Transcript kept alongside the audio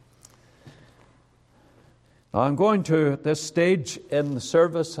I'm going to, at this stage in the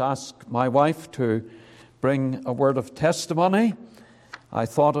service, ask my wife to bring a word of testimony. I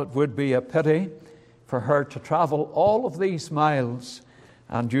thought it would be a pity for her to travel all of these miles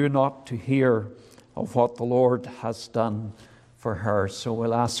and you not to hear of what the Lord has done for her. So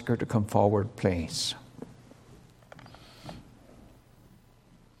we'll ask her to come forward, please.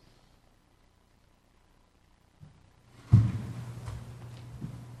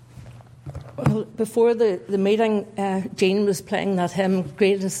 Well, before the meeting, Jean was playing that hymn,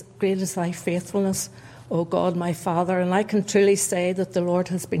 Great is Thy Faithfulness, O God, my Father. And I can truly say that the Lord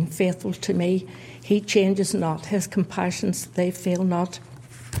has been faithful to me. He changes not. His compassions, they fail not.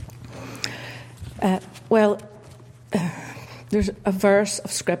 There's a verse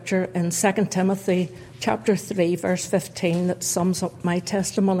of Scripture in 2 Timothy chapter 3, verse 15 that sums up my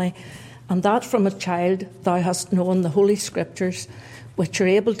testimony. And that from a child thou hast known the Holy Scriptures, which are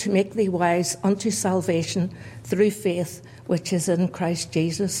able to make thee wise unto salvation through faith, which is in Christ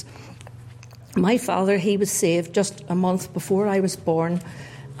Jesus. My father, he was saved just a month before I was born,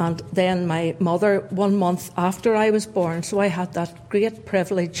 and then my mother 1 month after I was born. So I had that great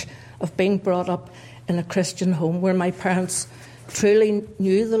privilege of being brought up in a Christian home where my parents truly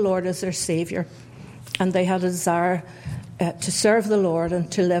knew the Lord as their Saviour, and they had a desire to serve the Lord and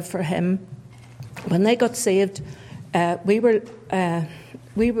to live for Him. When they got saved, we were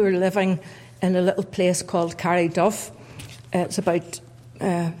living in a little place called Carryduff. It's about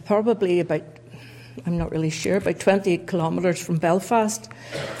I'm not really sure, about 20 kilometres from Belfast,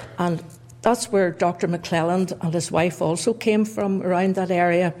 and that's where Dr. McClelland and his wife also came from, around that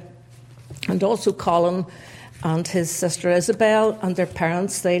area, and also Colin and his sister Isabel and their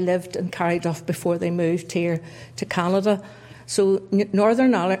parents. They lived in Carryduff before they moved here to Canada. So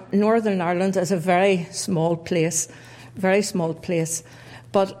Northern Ireland is a very small place.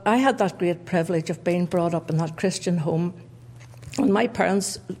 But I had that great privilege of being brought up in that Christian home. And my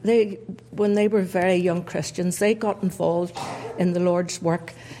parents, when they were very young Christians, they got involved in the Lord's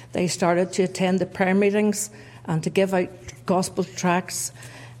work. They started to attend the prayer meetings and to give out gospel tracts.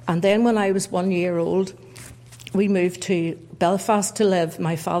 And then when I was 1 year old, we moved to Belfast to live.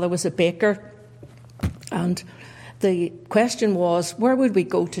 My father was a baker. And the question was, where would we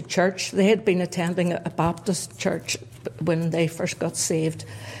go to church? They had been attending a Baptist church when they first got saved.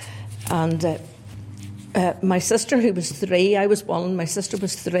 And my sister, who was 3, I was 1, my sister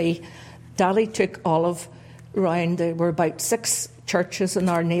was 3, Daddy took Olive round. There were about 6 churches in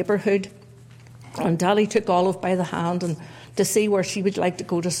our neighbourhood, and Daddy took Olive by the hand and to see where she would like to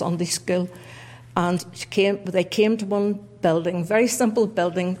go to Sunday school. And they came to one building, very simple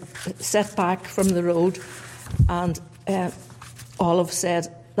building, set back from the road, and Olive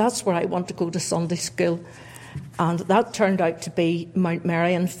said, that's where I want to go to Sunday school. And that turned out to be Mount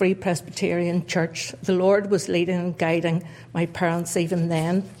Merion Free Presbyterian Church. The Lord was leading and guiding my parents even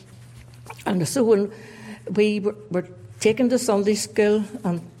then. And so when we were taken to Sunday school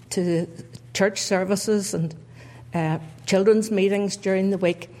and to church services and children's meetings during the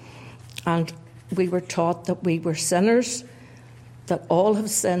week, and we were taught that we were sinners, that all have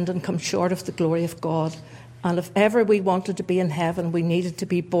sinned and come short of the glory of God. And if ever we wanted to be in heaven, we needed to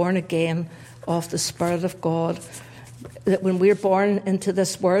be born again of the Spirit of God. That when we're born into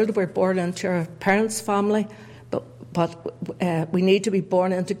this world, we're born into our parents' family, but we need to be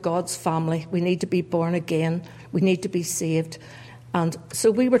born into God's family. We need to be born again. We need to be saved. And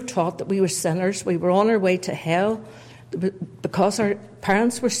so we were taught that we were sinners. We were on our way to hell. Because our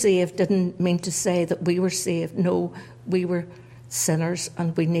parents were saved didn't mean to say that we were saved. No, we were sinners,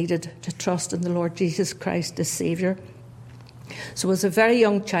 and we needed to trust in the Lord Jesus Christ as Saviour. So as a very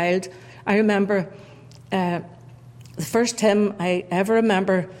young child, I remember the first hymn I ever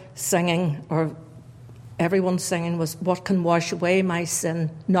remember singing, or everyone singing, was "What can wash away my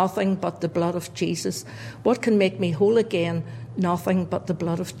sin? Nothing but the blood of Jesus. What can make me whole again? Nothing but the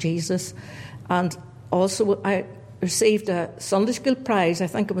blood of Jesus." And also I received a Sunday school prize. I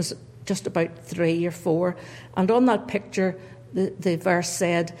think it was just about 3 or 4. And on that picture, the verse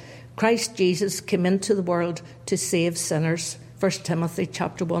said, Christ Jesus came into the world to save sinners. 1 Timothy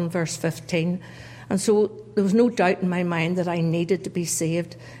chapter 1, verse 15. And so there was no doubt in my mind that I needed to be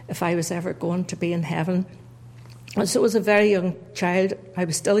saved if I was ever going to be in heaven. And so as a very young child, I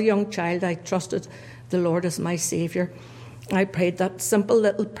was still a young child, I trusted the Lord as my Saviour. I prayed that simple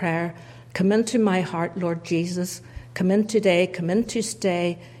little prayer, come into my heart, Lord Jesus. Come in today, come in to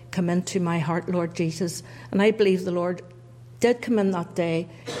stay, come into my heart, Lord Jesus. And I believe the Lord did come in that day.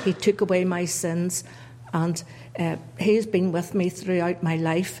 He took away my sins, and He has been with me throughout my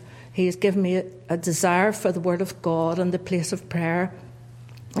life. He has given me a desire for the Word of God and the place of prayer.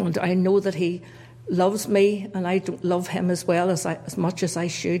 And I know that He loves me, and I don't love him as much as I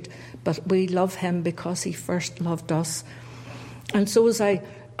should, but we love him because he first loved us. And so as I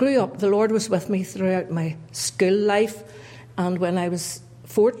grew up, the Lord was with me throughout my school life, and when I was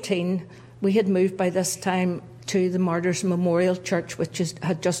 14, we had moved by this time to the Martyrs Memorial Church, which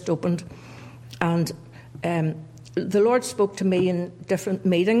had just opened. And the Lord spoke to me in different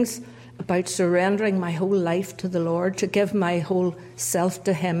meetings about surrendering my whole life to the Lord, to give my whole self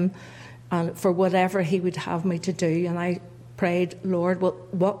to him, and for whatever he would have me to do. And I prayed, Lord,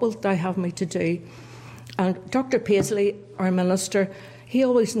 what wilt thou have me to do? And Dr. Paisley, our minister, he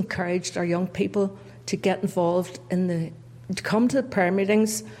always encouraged our young people to get involved to come to the prayer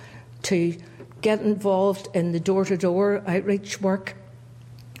meetings, to get involved in the door-to-door outreach work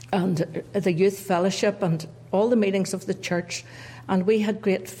and the youth fellowship and all the meetings of the church. And we had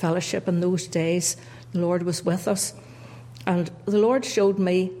great fellowship in those days. The Lord was with us. And the Lord showed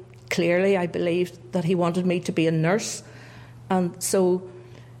me clearly, I believe, that he wanted me to be a nurse. And so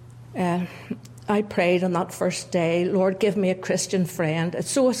I prayed on that first day, Lord, give me a Christian friend.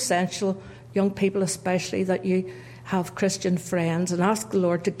 It's so essential, young people especially, that you have Christian friends, and ask the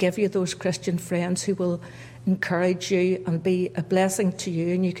Lord to give you those Christian friends who will encourage you and be a blessing to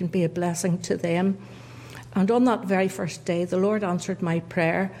you, and you can be a blessing to them. And on that very first day, the Lord answered my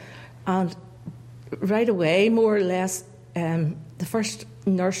prayer, and right away, more or less, the first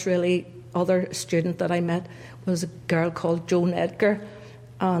nurse, really, other student that I met was a girl called Joan Edgar,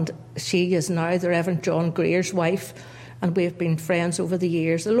 and she is now the Reverend John Greer's wife, and we have been friends over the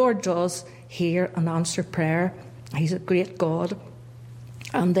years. The Lord does hear and answer prayer. He's a great God.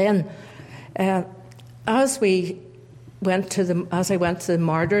 And then, as I went to the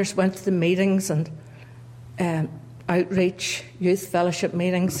Martyrs, went to the meetings and outreach, youth fellowship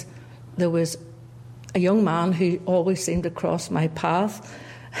meetings, there was a young man who always seemed to cross my path,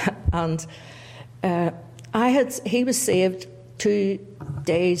 and he was saved 2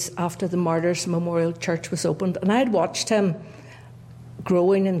 days after the Martyrs Memorial Church was opened, and I had watched him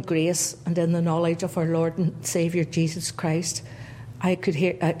growing in grace and in the knowledge of our Lord and Saviour Jesus Christ. I could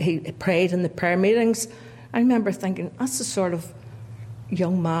hear he prayed in the prayer meetings. I remember thinking, that's the sort of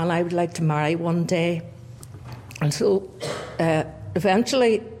young man I would like to marry one day. And so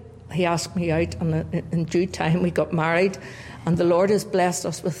eventually he asked me out, and in due time we got married, and the Lord has blessed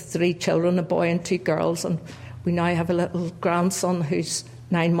us with 3 children, a boy and 2 girls, and we now have a little grandson who's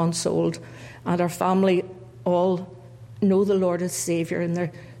 9 months old, and our family all know the Lord as Saviour, and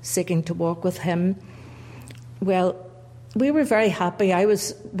they're seeking to walk with him. Well, we were very happy.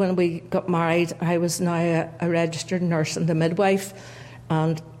 When we got married, I was now a registered nurse and a midwife,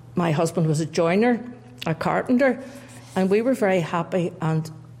 and my husband was a joiner, a carpenter, and we were very happy and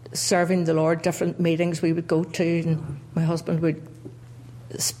serving the Lord. Different meetings we would go to, and my husband would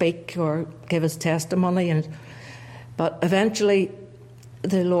speak or give his testimony. But eventually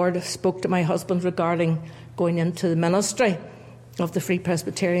the Lord spoke to my husband regarding going into the ministry of the Free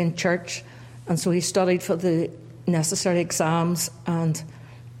Presbyterian Church, and so he studied for the necessary exams and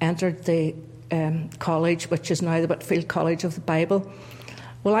entered the college, which is now the Whitfield College of the Bible.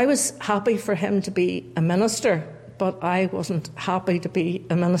 Well, I was happy for him to be a minister, but I wasn't happy to be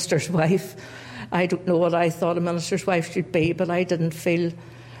a minister's wife. I don't know what I thought a minister's wife should be, but I didn't feel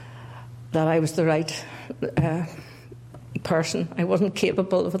that I was the right person. I wasn't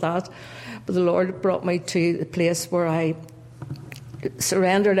capable of that. But the Lord brought me to the place where I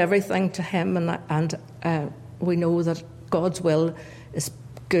surrendered everything to him, and we know that God's will is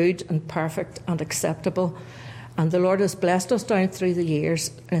good and perfect and acceptable. And the Lord has blessed us down through the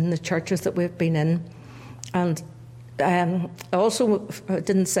years in the churches that we've been in. And I also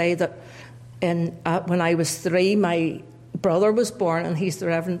didn't say that when I was 3, my brother was born, and he's the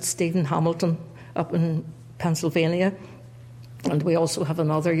Reverend Stephen Hamilton up in Pennsylvania. And we also have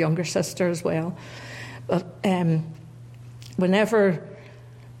another younger sister as well. But whenever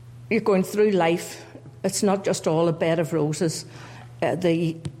you're going through life, it's not just all a bed of roses.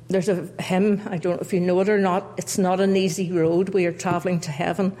 There's a hymn, I don't know if you know it or not, it's not an easy road, we are travelling to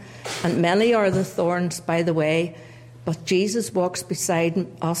heaven, and many are the thorns by the way, but Jesus walks beside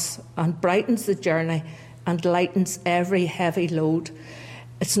us and brightens the journey and lightens every heavy load.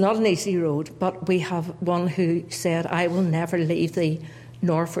 It's not an easy road, but we have one who said, I will never leave thee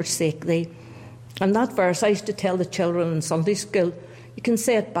nor forsake thee. And that verse, I used to tell the children in Sunday school, you can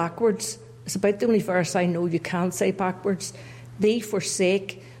say it backwards. It's about the only verse I know you can't say backwards. Thee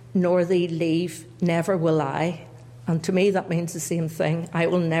forsake, nor thee leave, never will I. And to me that means the same thing. I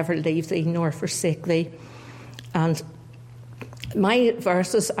will never leave thee nor forsake thee. And my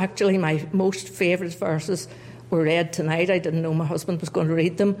verses, actually my most favourite verses, were read tonight. I didn't know my husband was going to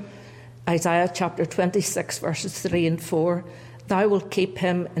read them. Isaiah chapter 26, verses 3 and 4. Thou wilt keep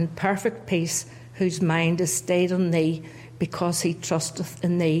him in perfect peace, whose mind is stayed on thee, because he trusteth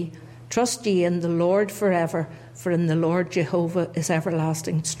in thee. Trust ye in the Lord forever, for in the Lord Jehovah is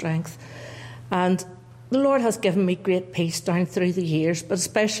everlasting strength. And the Lord has given me great peace down through the years, but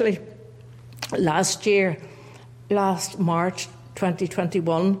especially last March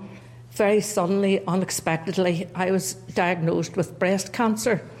 2021, very suddenly, unexpectedly, I was diagnosed with breast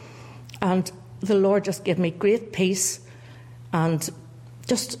cancer. And the Lord just gave me great peace and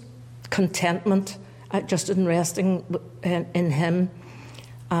just contentment, just in resting in Him.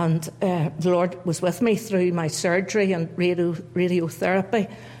 And the Lord was with me through my surgery and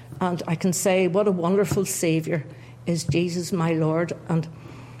radiotherapy. And I can say what a wonderful Saviour is Jesus, my Lord. And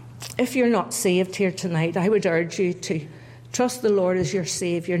if you're not saved here tonight, I would urge you to trust the Lord as your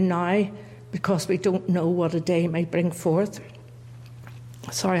Saviour now, because we don't know what a day may bring forth.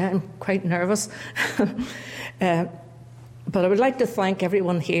 Sorry, I'm quite nervous. But I would like to thank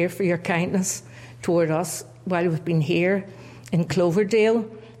everyone here for your kindness toward us while we've been here in Cloverdale.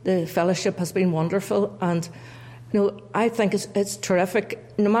 The fellowship has been wonderful, and I think it's terrific.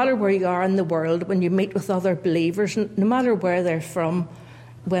 No matter where you are in the world, when you meet with other believers, no matter where they're from,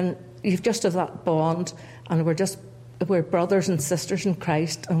 when you've just have that bond, and we're brothers and sisters in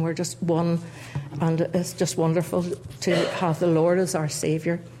Christ, and we're just one, and it's just wonderful to have the Lord as our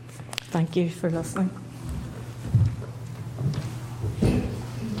Saviour. Thank you for listening.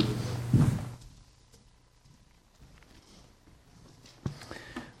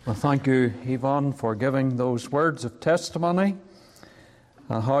 Well, thank you, Yvonne, for giving those words of testimony.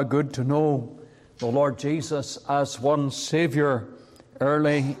 How good to know the Lord Jesus as one Saviour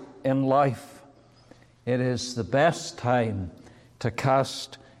early in life. It is the best time to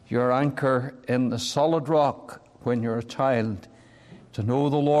cast your anchor in the solid rock when you're a child. To know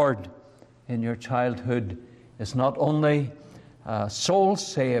the Lord in your childhood is not only a soul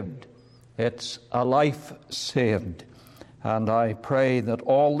saved, it's a life saved. And I pray that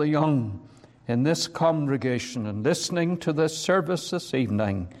all the young in this congregation and listening to this service this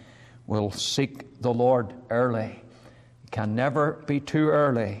evening will seek the Lord early. It can never be too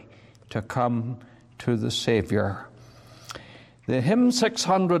early to come to the Saviour. The hymn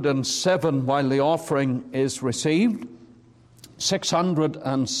 607, while the offering is received,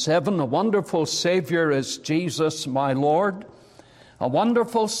 607, a wonderful Saviour is Jesus my Lord, a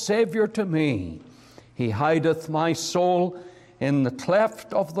wonderful Saviour to me. He hideth my soul in the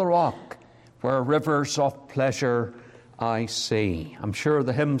cleft of the rock, where rivers of pleasure I see. I'm sure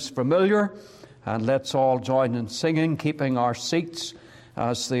the hymn's familiar, and let's all join in singing, keeping our seats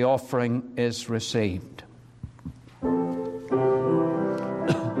as the offering is received.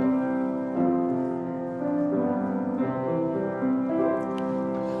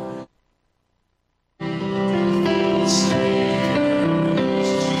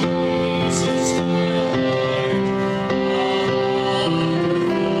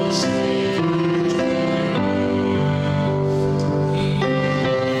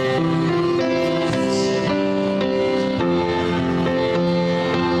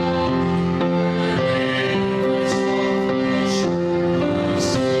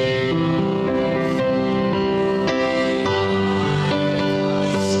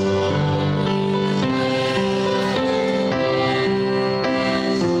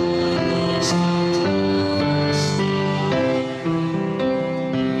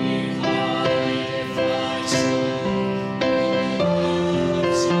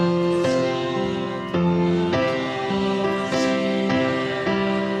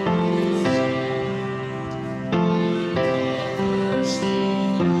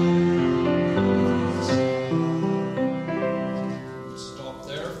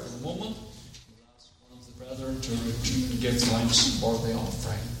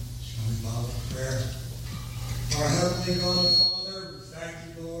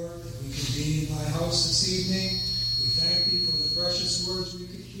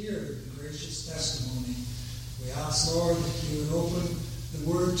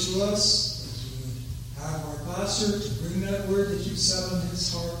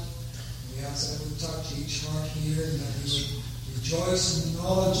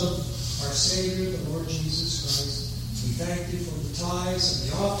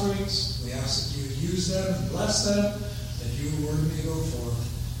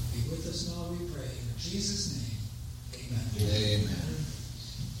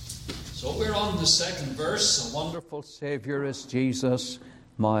 The second verse, a wonderful Saviour is Jesus,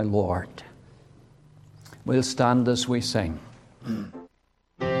 my Lord. We'll stand as we sing.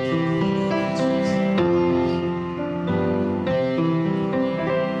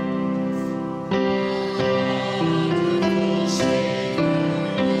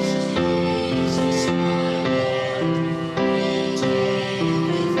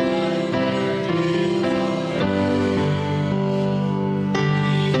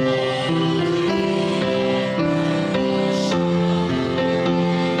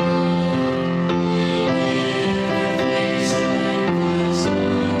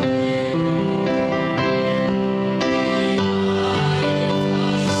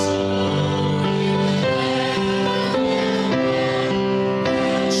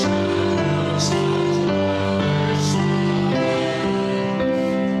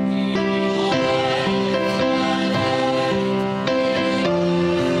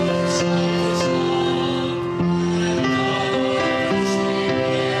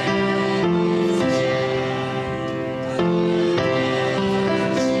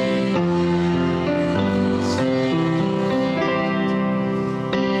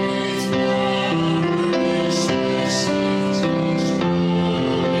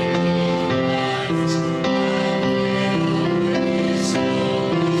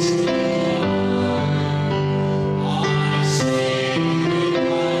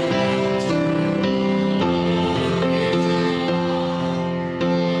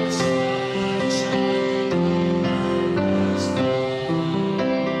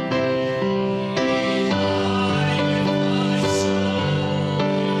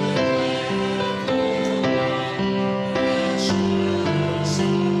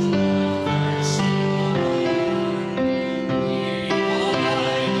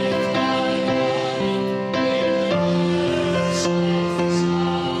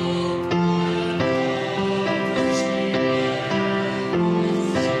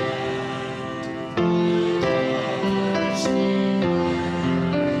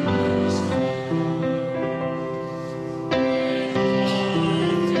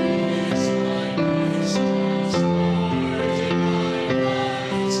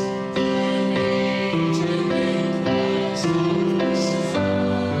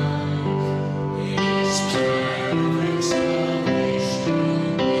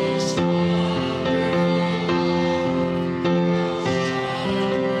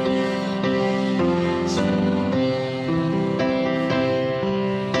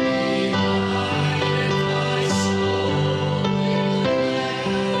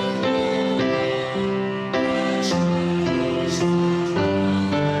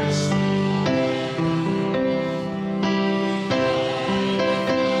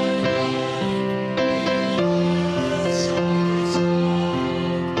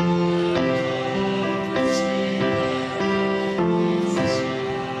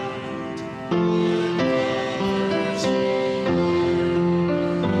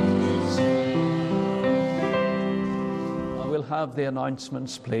 have the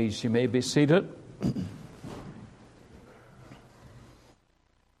announcements, please. You may be seated.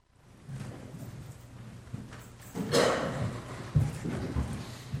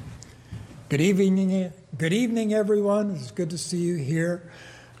 Good evening, everyone. It's good to see you here.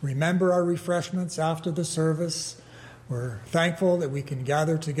 Remember our refreshments after the service. We're thankful that we can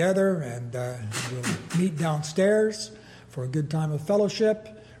gather together, and we'll meet downstairs for a good time of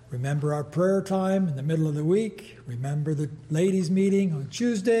fellowship. Remember our prayer time in the middle of the week. Remember the ladies' meeting on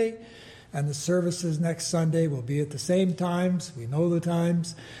Tuesday, and the services next Sunday will be at the same times. We know the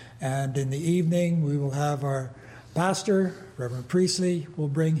times. And in the evening, we will have our pastor, Reverend Priestley, will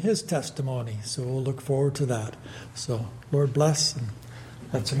bring his testimony. So we'll look forward to that. So Lord bless, and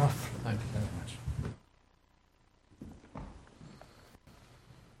that's enough. Thank you very much.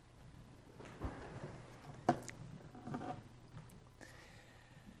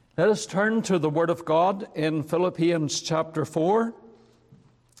 Let us turn to the Word of God in Philippians chapter 4.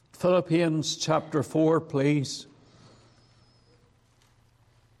 Philippians chapter 4, please.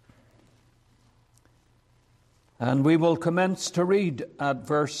 And we will commence to read at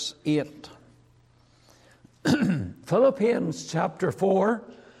verse 8. Philippians chapter 4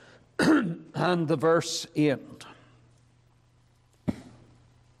 and the verse 8.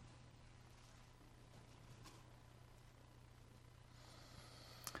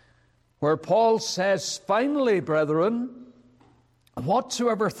 Where Paul says, "Finally, brethren,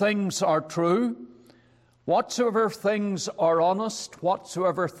 whatsoever things are true, whatsoever things are honest,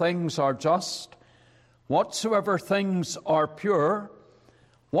 whatsoever things are just, whatsoever things are pure,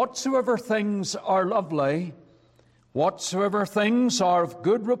 whatsoever things are lovely, whatsoever things are of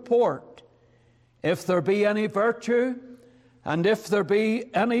good report, if there be any virtue, and if there be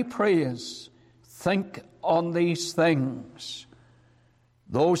any praise, think on these things.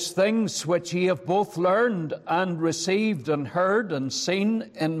 Those things which ye have both learned and received and heard and seen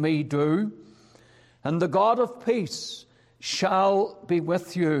in me do, and the God of peace shall be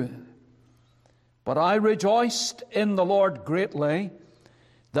with you. But I rejoiced in the Lord greatly,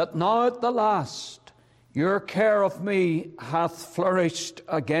 that now at the last your care of me hath flourished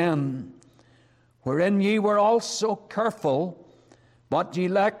again, wherein ye were also careful, but ye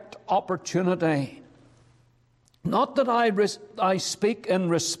lacked opportunity. Not that I speak in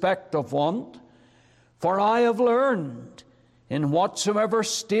respect of want, for I have learned, in whatsoever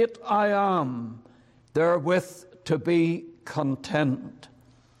state I am, therewith to be content.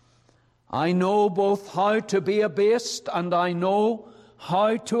 I know both how to be abased, and I know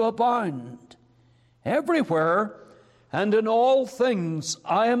how to abound. Everywhere and in all things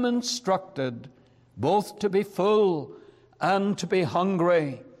I am instructed, both to be full and to be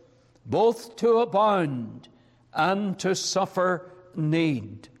hungry, both to abound and to suffer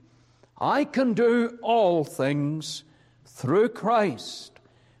need. I can do all things through Christ,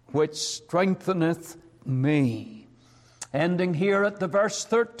 which strengtheneth me." Ending here at the verse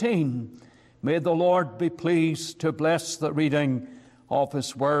 13, may the Lord be pleased to bless the reading of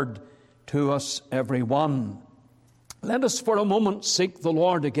His Word to us, every one. Let us for a moment seek the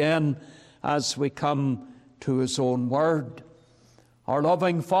Lord again as we come to His own Word. Our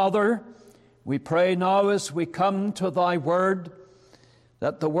loving Father, we pray now as we come to Thy Word,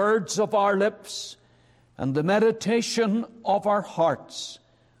 that the words of our lips and the meditation of our hearts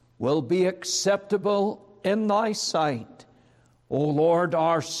will be acceptable in Thy sight, O Lord,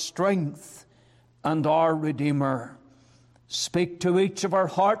 our strength and our Redeemer. Speak to each of our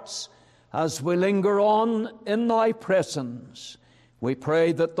hearts as we linger on in Thy presence. We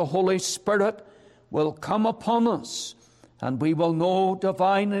pray that the Holy Spirit will come upon us, and we will know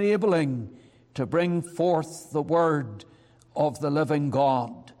divine enabling to bring forth the word of the living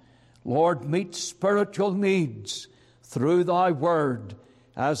God. Lord, meet spiritual needs through Thy word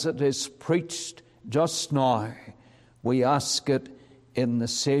as it is preached just now. We ask it in the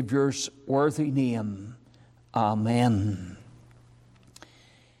Saviour's worthy name. Amen.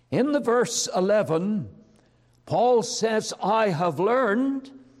 In the verse 11, Paul says, "I have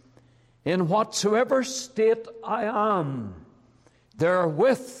learned, in whatsoever state I am,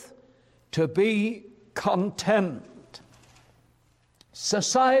 therewith to be content."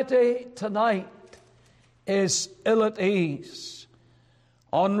 Society tonight is ill at ease.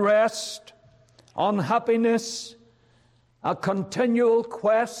 Unrest, unhappiness, a continual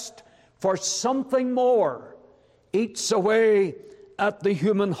quest for something more eats away at the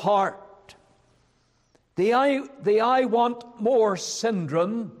human heart. The I want more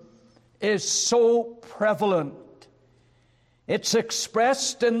syndrome is so prevalent. It's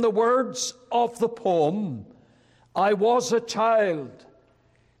expressed in the words of the poem, "I was a child,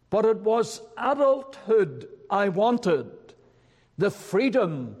 but it was adulthood I wanted. the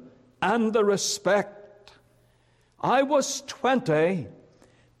freedom and the respect. I was 20,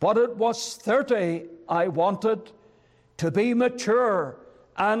 but it was 30 I wanted, to be mature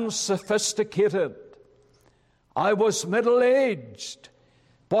and sophisticated. I was middle-aged,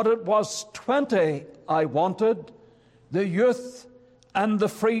 but it was 20 I wanted, the youth and the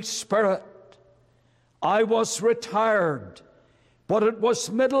free spirit. I was retired, but it was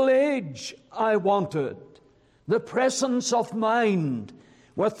middle age I wanted, the presence of mind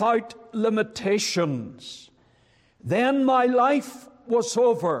without limitations. Then my life was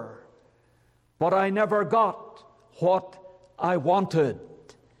over, but I never got what I wanted.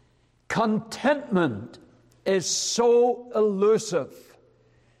 Contentment is so elusive.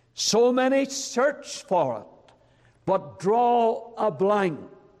 So many search for it, but draw a blank.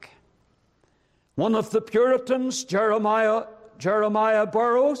 One of the Puritans, Jeremiah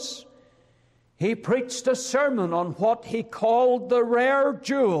Burroughs, he preached a sermon on what he called the rare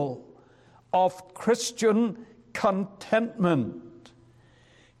jewel of Christian contentment.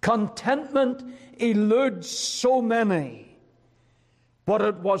 Contentment eludes so many, but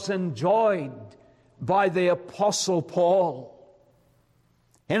it was enjoyed by the Apostle Paul.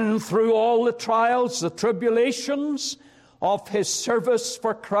 In and through all the trials, the tribulations of his service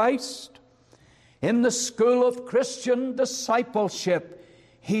for Christ, in the school of Christian discipleship,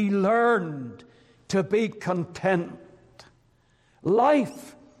 he learned to be content.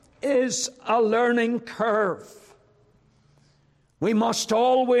 Life is a learning curve. We must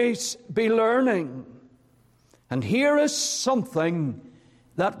always be learning. And here is something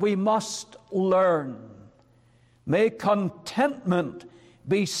that we must learn. May contentment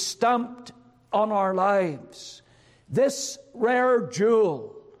be stamped on our lives. This rare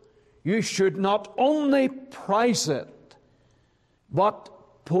jewel, you should not only prize it, but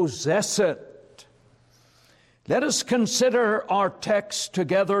possess it. Let us consider our text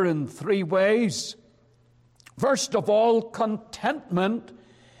together in three ways. First of all, contentment,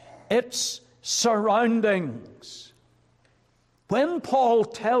 its surroundings. When Paul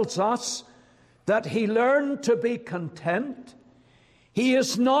tells us that he learned to be content, he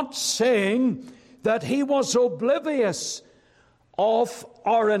is not saying that he was oblivious of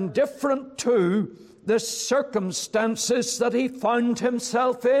or indifferent to the circumstances that he found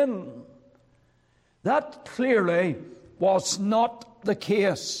himself in. That clearly was not the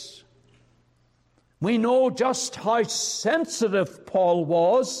case. We know just how sensitive Paul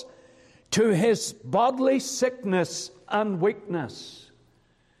was to his bodily sickness and weakness.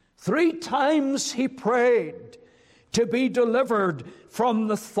 3 times he prayed to be delivered from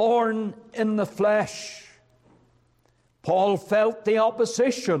the thorn in the flesh. Paul felt the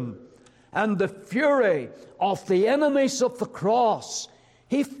opposition and the fury of the enemies of the cross.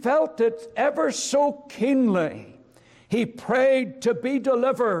 He felt it ever so keenly. He prayed to be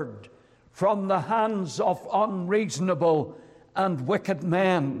delivered from the hands of unreasonable and wicked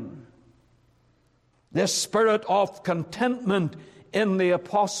men. This spirit of contentment in the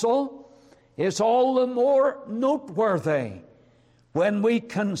apostle is all the more noteworthy when we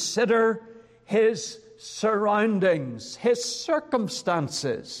consider his surroundings, his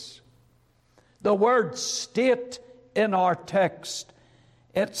circumstances. The word state in our text,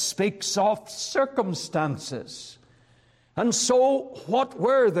 it speaks of circumstances. And so, what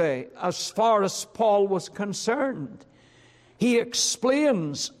were they as far as Paul was concerned? He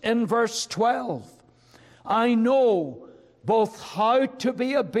explains in verse 12, I know both how to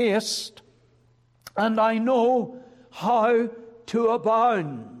be abased and I know how to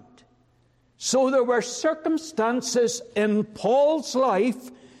abound. So there were circumstances in Paul's life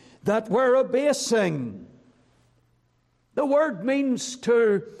that were abasing. The word means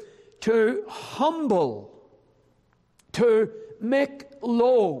to humble, to make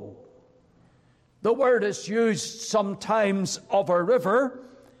low. The word is used sometimes of a river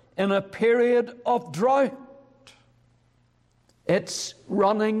in a period of drought. It's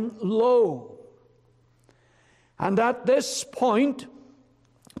running low. And at this point,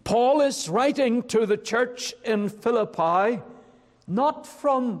 Paul is writing to the church in Philippi, not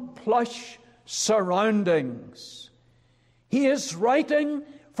from plush surroundings. He is writing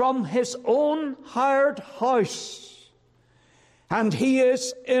from his own hired house, and he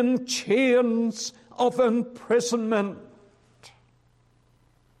is in chains of imprisonment.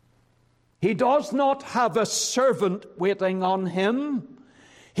 He does not have a servant waiting on him.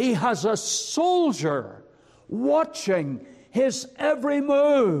 He has a soldier watching his every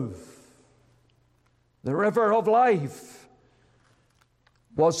move. The river of life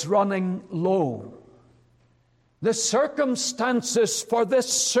was running low. The circumstances for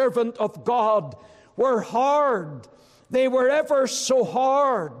this servant of God were hard. they were ever so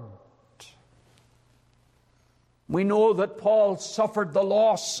hard. We know that Paul suffered the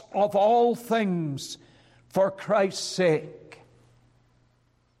loss of all things for Christ's sake.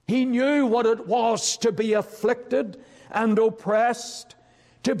 He knew what it was to be afflicted and oppressed,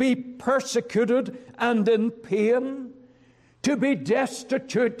 to be persecuted and in pain, to be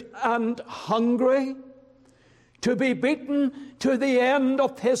destitute and hungry, to be beaten to the end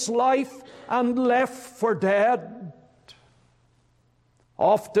of his life and left for dead.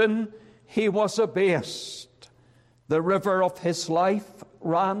 Often he was abased. The river of his life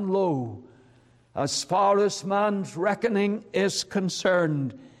ran low. As far as man's reckoning is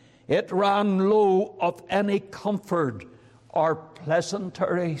concerned, it ran low of any comfort or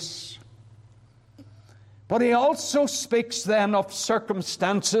pleasantries. But he also speaks then of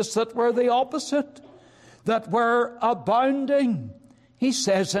circumstances that were the opposite, that were abounding. He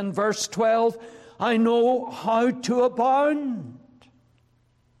says in verse 12, I know how to abound.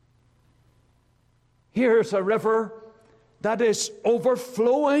 Here's a river that is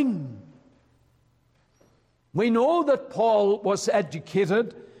overflowing. We know that Paul was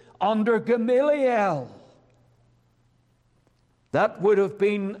educated under Gamaliel. That would have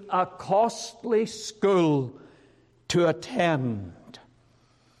been a costly school to attend.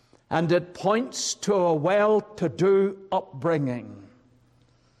 And it points to a well-to-do upbringing.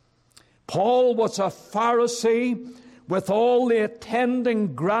 Paul was a Pharisee with all the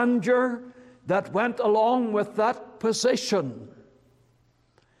attending grandeur that went along with that position.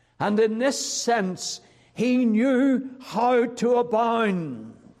 And in this sense, he knew how to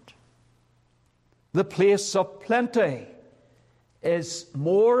abound. The place of plenty is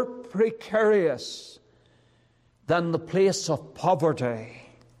more precarious than the place of poverty.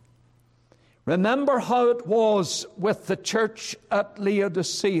 Remember how it was with the church at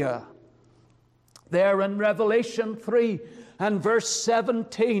Laodicea. There in Revelation 3 and verse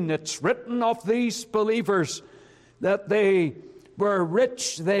 17, it's written of these believers that they were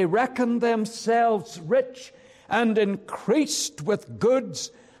rich. They reckoned themselves rich and increased with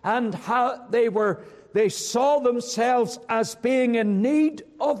goods, and how they saw themselves as being in need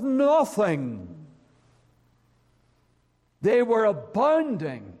of nothing. They were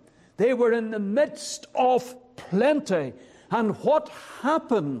abounding. They were in the midst of plenty. And what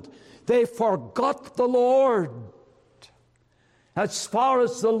happened? They forgot the Lord. As far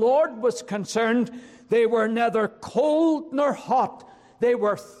as the Lord was concerned, they were neither cold nor hot. They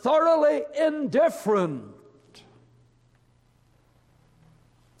were thoroughly indifferent.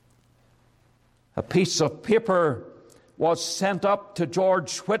 A piece of paper was sent up to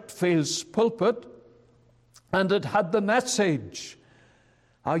George Whitfield's pulpit, and it had the message: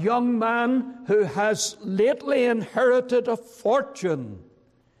 a young man who has lately inherited a fortune.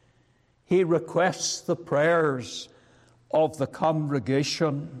 He requests the prayers of the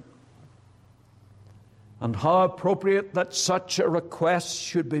congregation. And how appropriate that such a request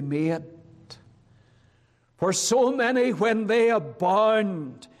should be made. For so many, when they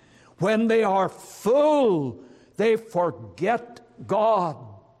abound, when they are full, they forget God.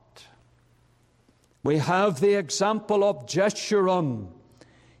 We have the example of Jeshurun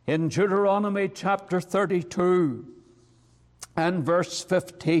in Deuteronomy chapter 32 and verse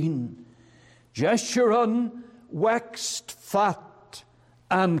 15. Jeshurun waxed fat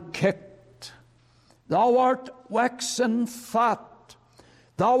and kicked. Thou art waxen fat,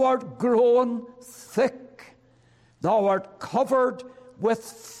 thou art grown thick, thou art covered with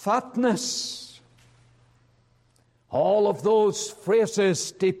fatness. All of those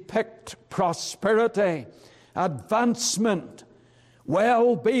phrases depict prosperity, advancement,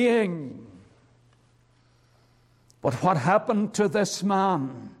 well-being. But what happened to this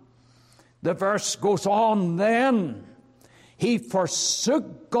man? The verse goes on then. He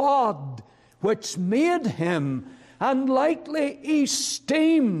forsook God, which made him, and lightly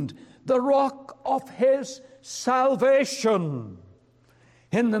esteemed the rock of his salvation.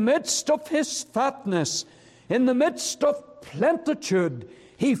 In the midst of his fatness, in the midst of plenitude,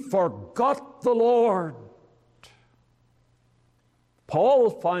 he forgot the Lord.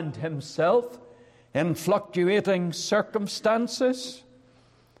 Paul found himself in fluctuating circumstances.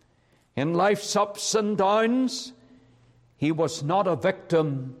 In life's ups and downs, he was not a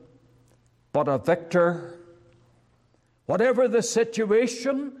victim, but a victor. Whatever the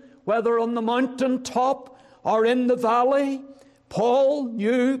situation, whether on the mountaintop or in the valley, Paul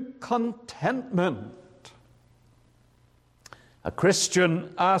knew contentment. A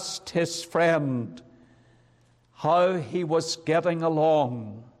Christian asked his friend how he was getting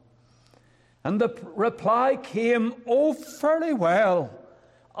along. And the reply came, "Oh, fairly well,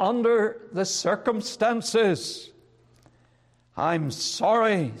 under the circumstances." I'm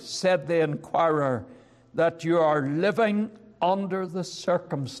sorry, said the inquirer, that you are living under the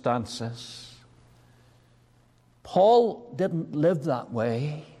circumstances. Paul didn't live that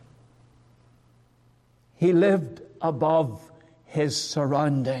way. He lived above his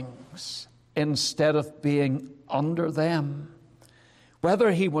surroundings instead of being under them.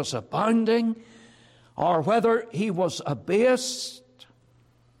 Whether he was abounding or whether he was abased,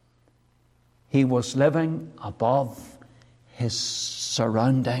 he was living above his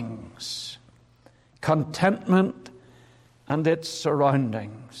surroundings. Contentment and its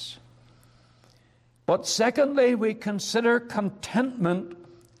surroundings. But secondly, we consider contentment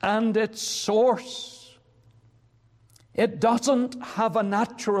and its source. It doesn't have a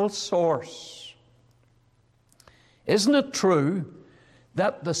natural source. Isn't it true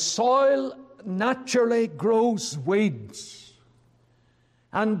that the soil naturally grows weeds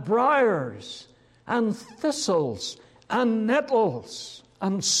and briars and thistles and nettles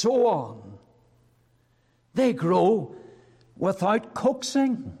and so on? They grow without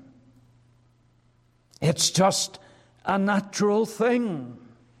coaxing. It's just a natural thing.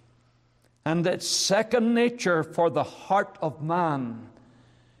 And it's second nature for the heart of man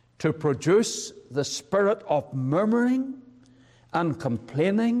to produce the spirit of murmuring and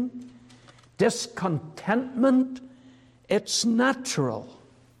complaining, discontentment. It's natural.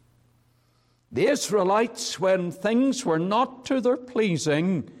 The Israelites, when things were not to their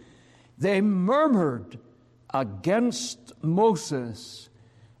pleasing, they murmured against Moses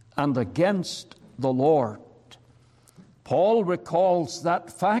and against the Lord. Paul recalls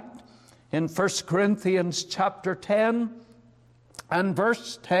that fact in 1 Corinthians chapter 10 and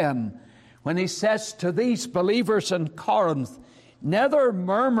verse 10, when he says to these believers in Corinth, "Neither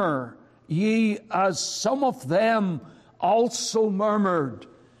murmur ye as some of them also murmured,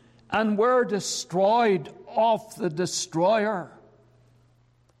 and were destroyed of the destroyer."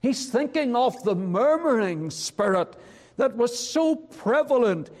 He's thinking of the murmuring spirit that was so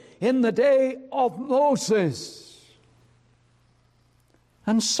prevalent in the day of Moses.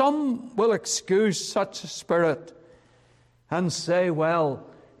 And some will excuse such a spirit and say, well,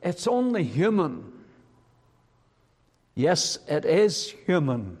 it's only human. Yes, it is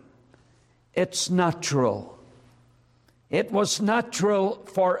human. It's natural. It was natural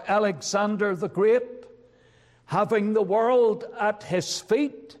for Alexander the Great, having the world at his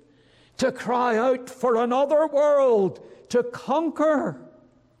feet, to cry out for another world to conquer.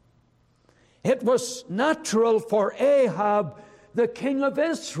 It was natural for Ahab, the king of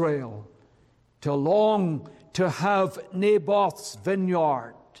Israel, to long to have Naboth's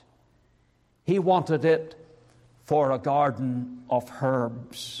vineyard. He wanted it for a garden of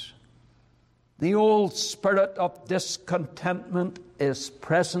herbs. The old spirit of discontentment is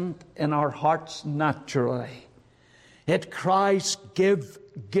present in our hearts naturally. It cries, give,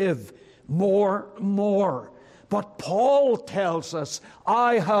 give, more, more. But Paul tells us,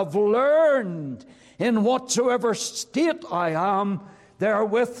 I have learned in whatsoever state I am,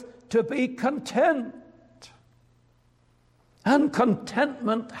 therewith to be content. And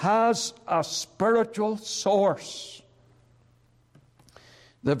contentment has a spiritual source.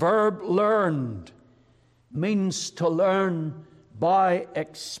 The verb learned means to learn by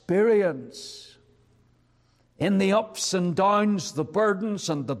experience. In the ups and downs, the burdens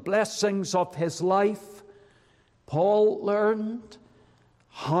and the blessings of his life, Paul learned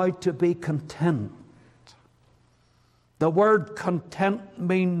how to be content. The word content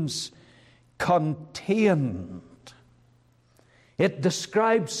means contained. It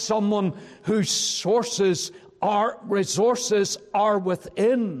describes someone whose resources are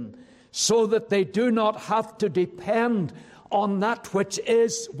within, so that they do not have to depend on that which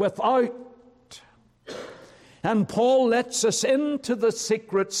is without. And Paul lets us into the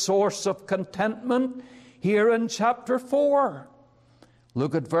secret source of contentment here in chapter 4.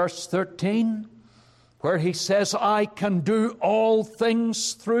 Look at verse 13, where he says, I can do all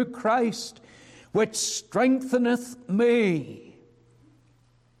things through Christ, which strengtheneth me.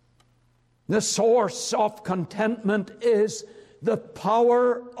 The source of contentment is the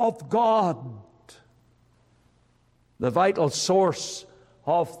power of God. The vital source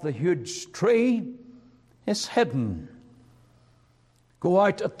of the huge tree is hidden. Go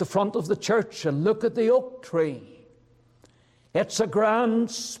out at the front of the church and look at the oak tree. It's a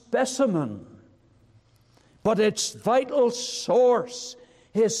grand specimen, but its vital source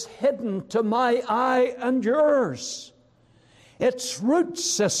is hidden to my eye and yours. Its root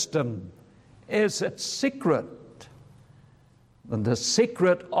system is its secret. And the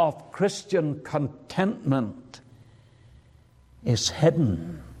secret of Christian contentment is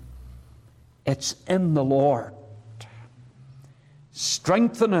hidden. It's in the Lord.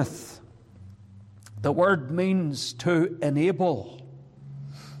 strengtheneth. The word means to enable.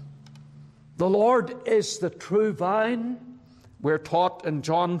 The Lord is the true vine, we're taught in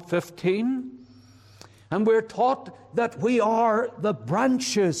John 15. And we're taught that we are the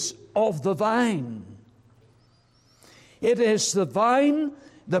branches of the vine. It is the vine,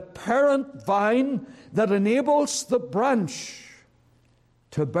 the parent vine, that enables the branch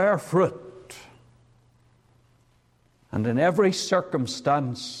to bear fruit. And in every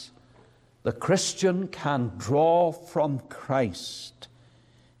circumstance, the Christian can draw from Christ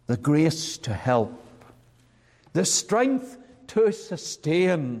the grace to help, the strength to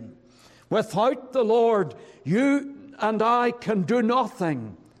sustain. Without the Lord, you and I can do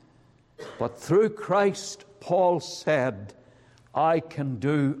nothing. But through Christ, Paul said, I can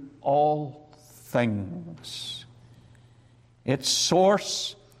do all things. Its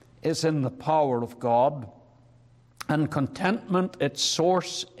source is in the power of God, and contentment, its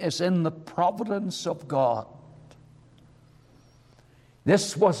source is in the providence of God.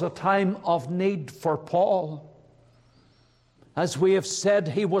 This was a time of need for Paul. As we have said,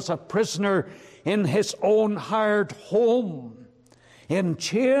 he was a prisoner in his own hired home, in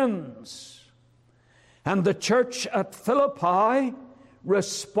chains. And the church at Philippi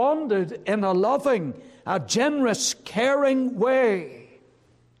responded in a loving, a generous, caring way.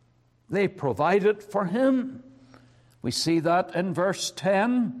 They provided for him. We see that in verse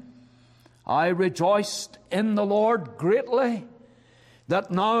 10. I rejoiced in the Lord greatly,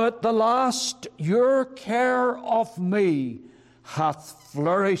 that now at the last your care of me hath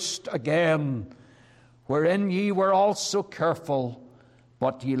flourished again, wherein ye were also careful,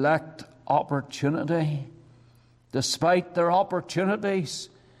 but ye lacked opportunity. Despite their opportunities,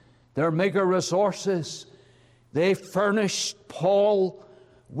 their meager resources, they furnished Paul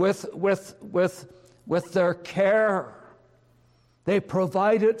with their care. They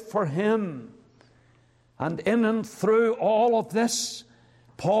provided for him. And in and through all of this,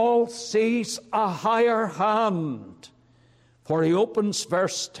 Paul sees a higher hand. For he opens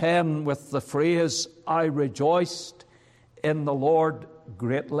verse 10 with the phrase, I rejoiced in the Lord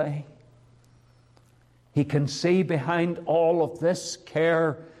greatly. He can see behind all of this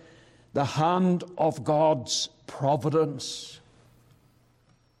care the hand of God's providence.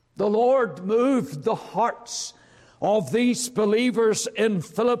 The Lord moved the hearts of these believers in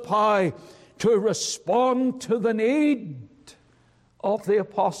Philippi to respond to the need of the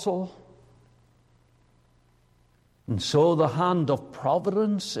apostle. And so the hand of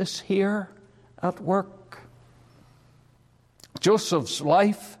providence is here at work. Joseph's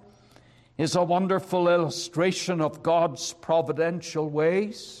life is a wonderful illustration of God's providential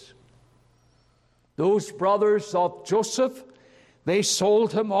ways. Those brothers of Joseph, they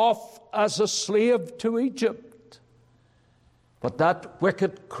sold him off as a slave to Egypt. But that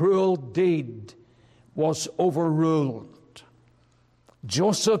wicked, cruel deed was overruled.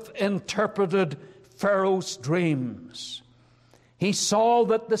 Joseph interpreted Pharaoh's dreams. He saw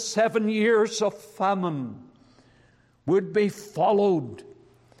that the 7 years of famine would be followed,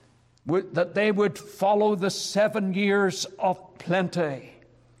 that they would follow the 7 years of plenty.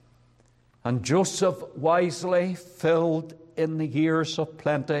 And Joseph wisely filled in the years of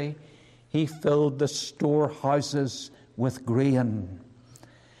plenty, he filled the storehouses with grain.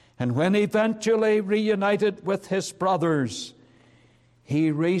 And when eventually reunited with his brothers,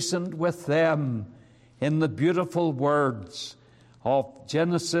 he reasoned with them in the beautiful words of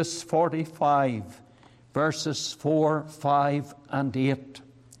Genesis 45, verses 4, 5, and 8.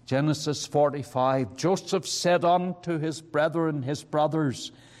 Genesis 45, Joseph said unto his brethren, his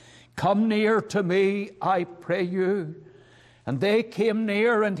brothers, Come near to me, I pray you. And they came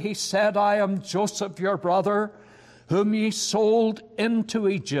near, and he said, I am Joseph your brother, whom ye sold into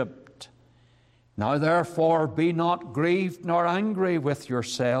Egypt. Now therefore be not grieved nor angry with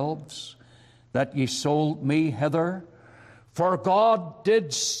yourselves, that ye sold me hither. For God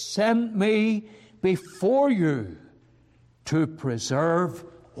did send me before you to preserve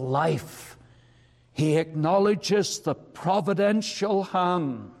life. He acknowledges the providential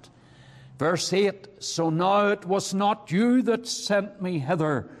hand. Verse 8, So now it was not you that sent me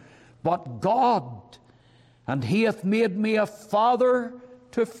hither, but God, and he hath made me a father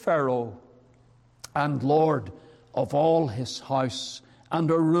to Pharaoh, and Lord of all his house,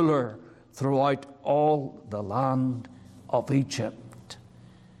 and a ruler throughout all the land of Egypt.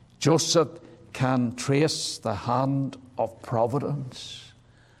 Joseph can trace the hand of providence,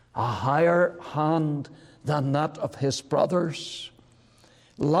 a higher hand than that of his brothers.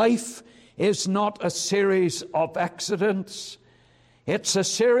 Life is not a series of accidents. It's a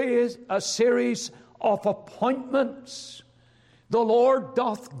series of appointments. The Lord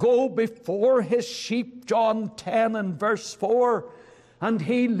doth go before his sheep, John 10 and verse 4, and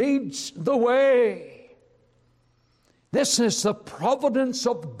he leads the way. This is the providence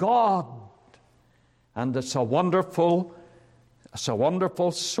of God, and it's a wonderful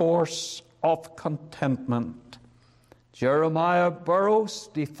source of contentment. Jeremiah Burroughs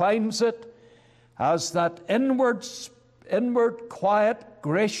defines it as that inward, quiet,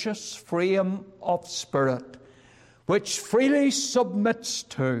 gracious frame of spirit, which freely submits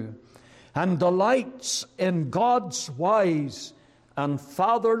to and delights in God's wise and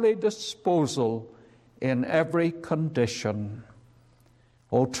fatherly disposal in every condition.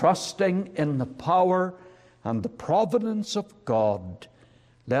 O, trusting in the power and the providence of God,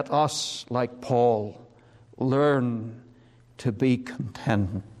 let us, like Paul, learn to be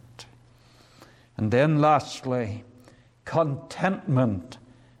content. And then lastly, contentment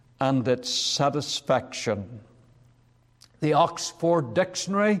and its satisfaction. The Oxford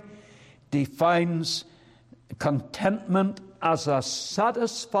Dictionary defines contentment as a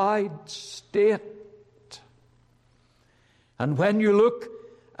satisfied state. And when you look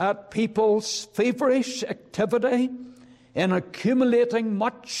at people's feverish activity in accumulating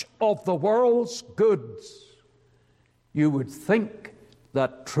much of the world's goods, you would think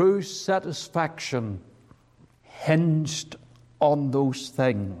that true satisfaction hinged on those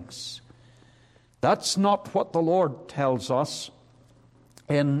things. That's not what the Lord tells us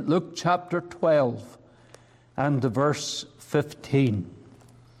in Luke chapter 12 and verse 15.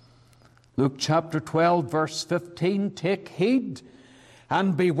 Luke chapter 12, verse 15, take heed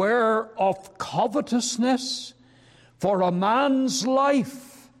and beware of covetousness, for a man's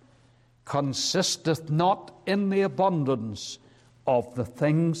life consisteth not in the abundance of the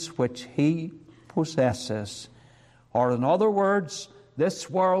things which he possesses. Or in other words, this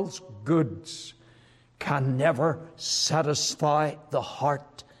world's goods can never satisfy the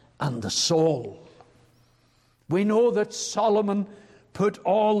heart and the soul. We know that Solomon put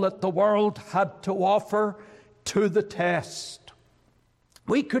all that the world had to offer to the test.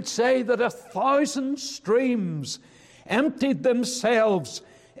 We could say that 1,000 streams emptied themselves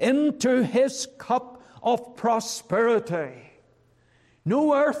into his cup of prosperity.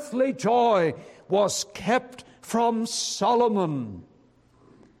 No earthly joy was kept from Solomon.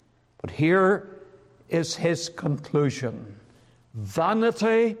 But here is his conclusion.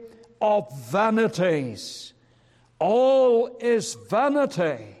 Vanity of vanities. All is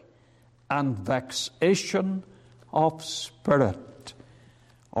vanity and vexation of spirit.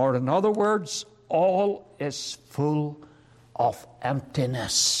 Or in other words, all is full of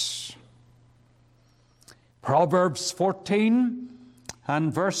emptiness. Proverbs 14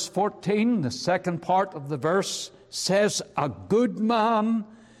 and verse 14, the second part of the verse says, a good man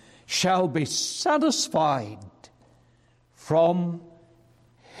shall be satisfied from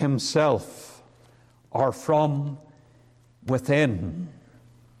himself, or from within.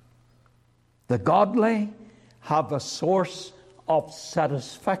 The godly have a source of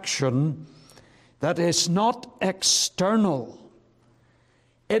satisfaction that is not external.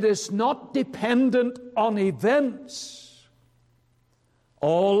 It is not dependent on events.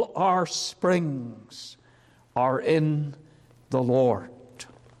 All our springs are in the Lord.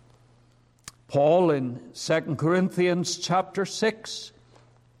 Paul in 2 Corinthians chapter 6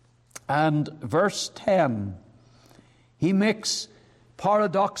 and verse 10, he makes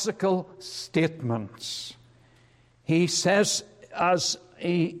paradoxical statements. He says as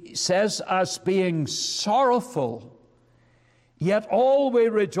being sorrowful, yet always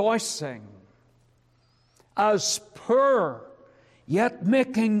rejoicing, as poor, yet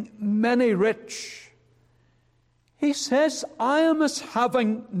making many rich. He says, I am as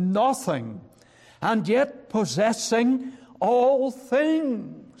having nothing, and yet possessing all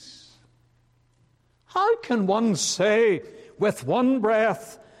things. How can one say with one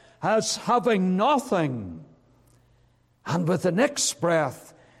breath, as having nothing, and with the next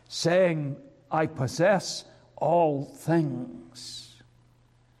breath saying, I possess all things?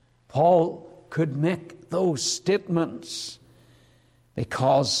 Paul could make those statements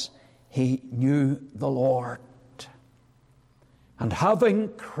because he knew the Lord. And having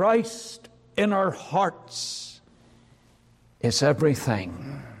Christ in our hearts is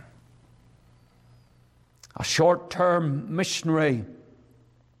everything. A short-term missionary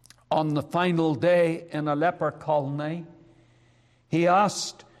on the final day in a leper colony, he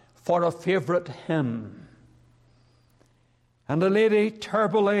asked for a favorite hymn. And a lady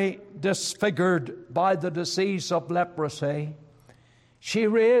terribly disfigured by the disease of leprosy, she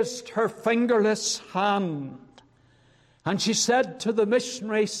raised her fingerless hand and she said to the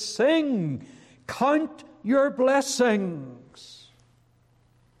missionary, sing, count your blessings.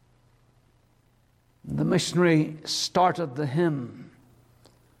 The missionary started the hymn,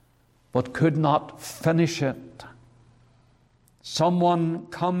 but could not finish it. Someone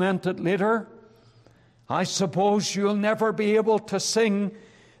commented later, "I suppose you'll never be able to sing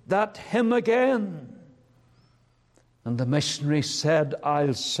that hymn again." And the missionary said,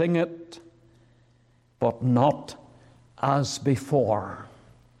 "I'll sing it, but not as before."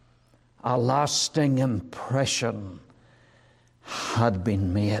 A lasting impression had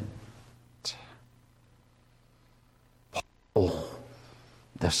been made. Paul,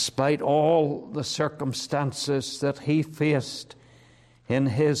 despite all the circumstances that he faced in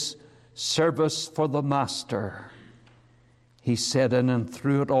his service for the Master, he said, in and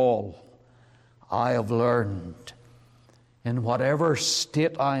through it all, I have learned, in whatever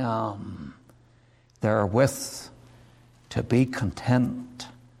state I am, therewith to be content.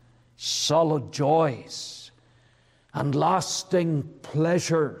 Solid joys and lasting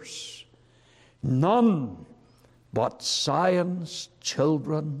pleasures, none but Zion's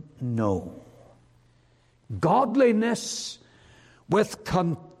children know. Godliness with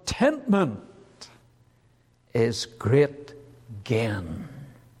contentment is great gain.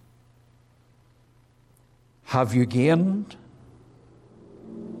 Have you gained?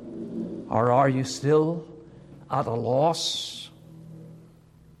 Or are you still at a loss?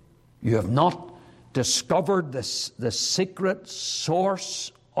 You have not discovered the secret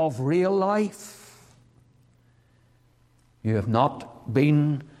source of real life. You have not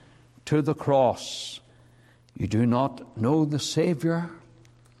been to the cross. You do not know the Savior.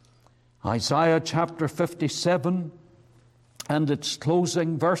 Isaiah chapter 57 and its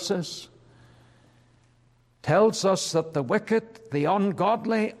closing verses tells us that the wicked, the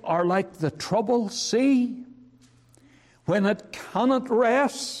ungodly, are like the troubled sea when it cannot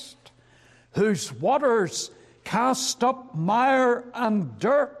rest, whose waters cast up mire and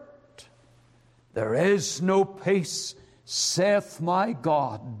dirt. There is no peace, saith my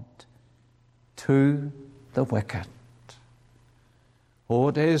God, to the wicked. Oh,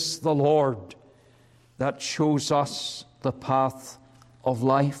 it is the Lord that shows us the path of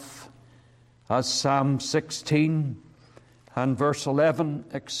life, as Psalm 16 and verse 11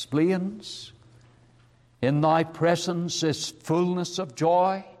 explains. In thy presence is fullness of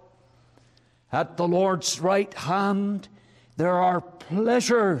joy. At the Lord's right hand there are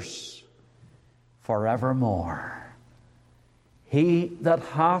pleasures forevermore. He that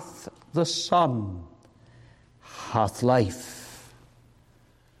hath the Son hath life.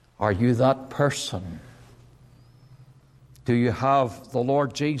 Are you that person? Do you have the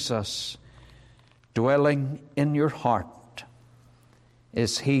Lord Jesus dwelling in your heart?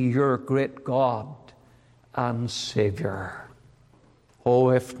 Is He your great God and Savior? Oh,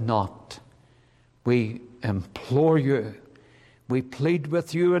 if not, we implore you, we plead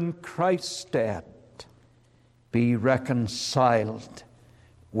with you in Christ's stead, be reconciled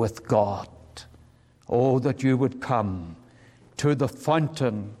with God. Oh, that you would come to the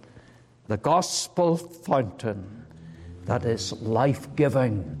fountain, the gospel fountain that is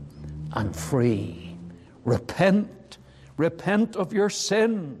life-giving and free. Repent of your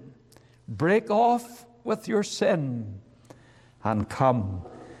sin, break off with your sin, and come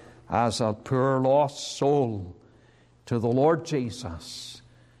as a poor lost soul to the Lord Jesus.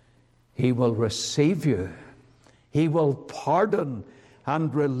 He will receive you. He will pardon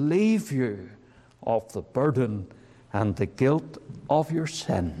and relieve you of the burden and the guilt of your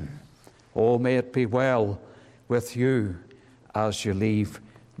sin. Oh, may it be well with you as you leave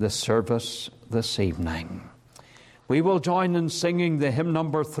the service this evening. We will join in singing the hymn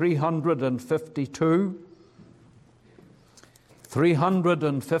number 352.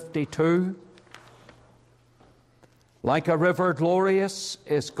 352. Like a river glorious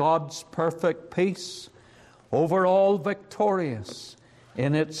is God's perfect peace, over all victorious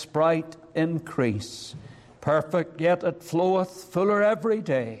in its bright increase. Perfect yet it floweth fuller every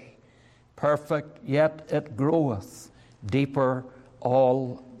day, perfect yet it groweth deeper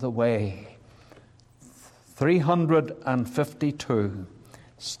all the way. 352,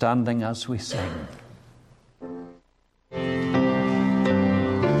 standing as we sing.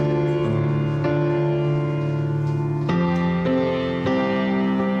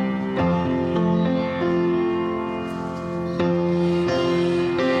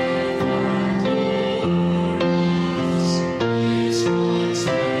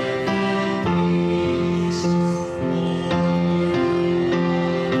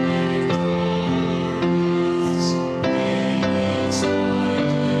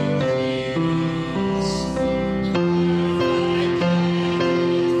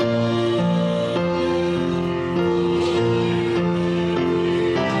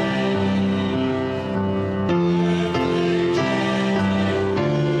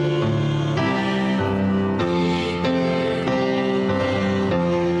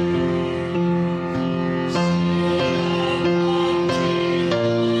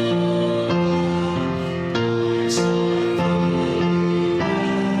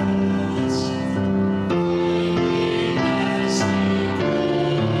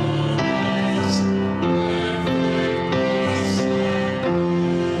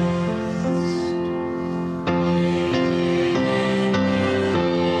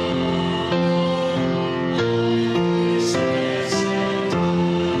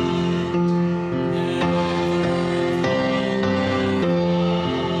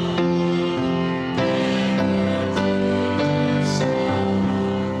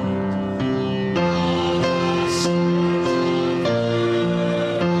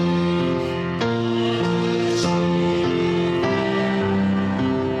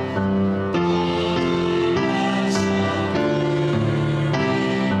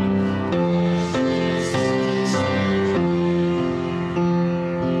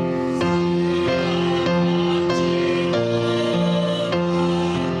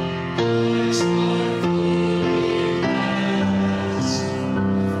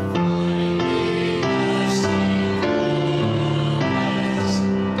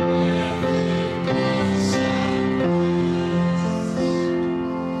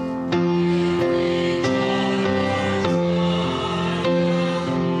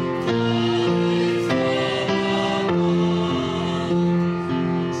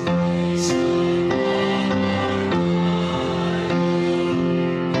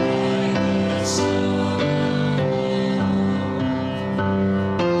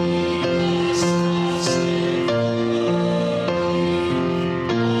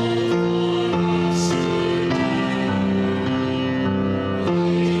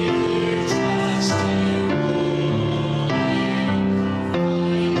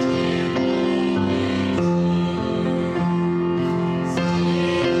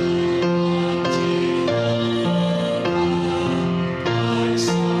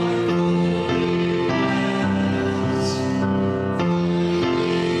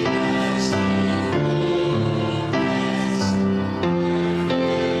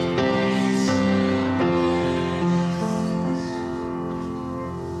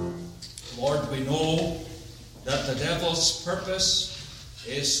 Lord, we know that the devil's purpose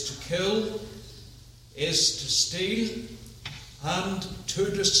is to kill, is to steal, and to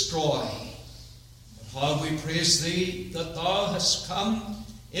destroy. But how we praise Thee that Thou hast come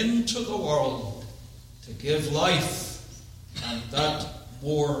into the world to give life, and that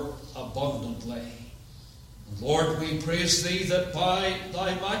more abundantly. And Lord, we praise Thee that by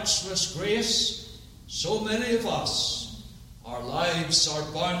Thy matchless grace, so many of us, our lives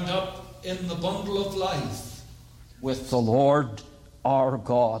are bound up in the bundle of life with the Lord our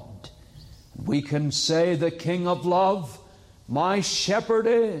God. We can say the King of love, my shepherd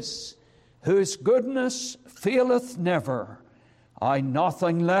is, whose goodness faileth never. I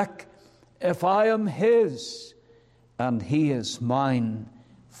nothing lack if I am his, and he is mine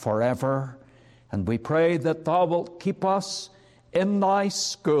forever. And we pray that Thou wilt keep us in Thy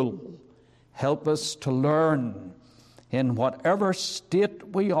school. Help us to learn in whatever state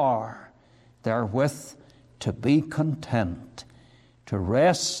we are, therewith to be content, to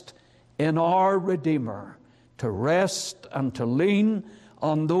rest in our Redeemer, to rest and to lean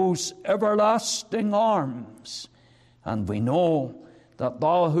on those everlasting arms. And we know that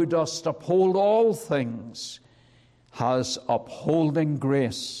Thou who dost uphold all things has upholding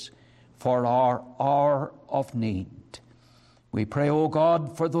grace for our hour of need. We pray, O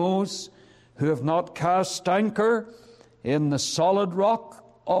God, for those who have not cast anchor in the solid rock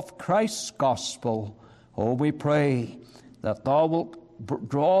of Christ's gospel. Oh, we pray that Thou wilt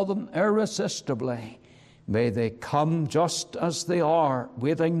draw them irresistibly. May they come just as they are,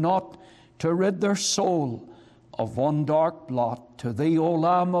 waiting not to rid their soul of one dark blot. To Thee, O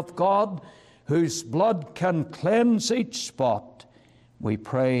Lamb of God, whose blood can cleanse each spot, we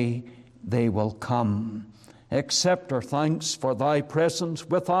pray they will come. Accept our thanks for Thy presence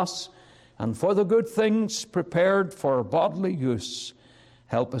with us and for the good things prepared for bodily use.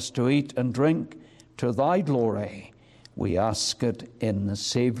 Help us to eat and drink to Thy glory. We ask it in the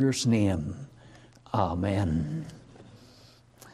Saviour's name. Amen.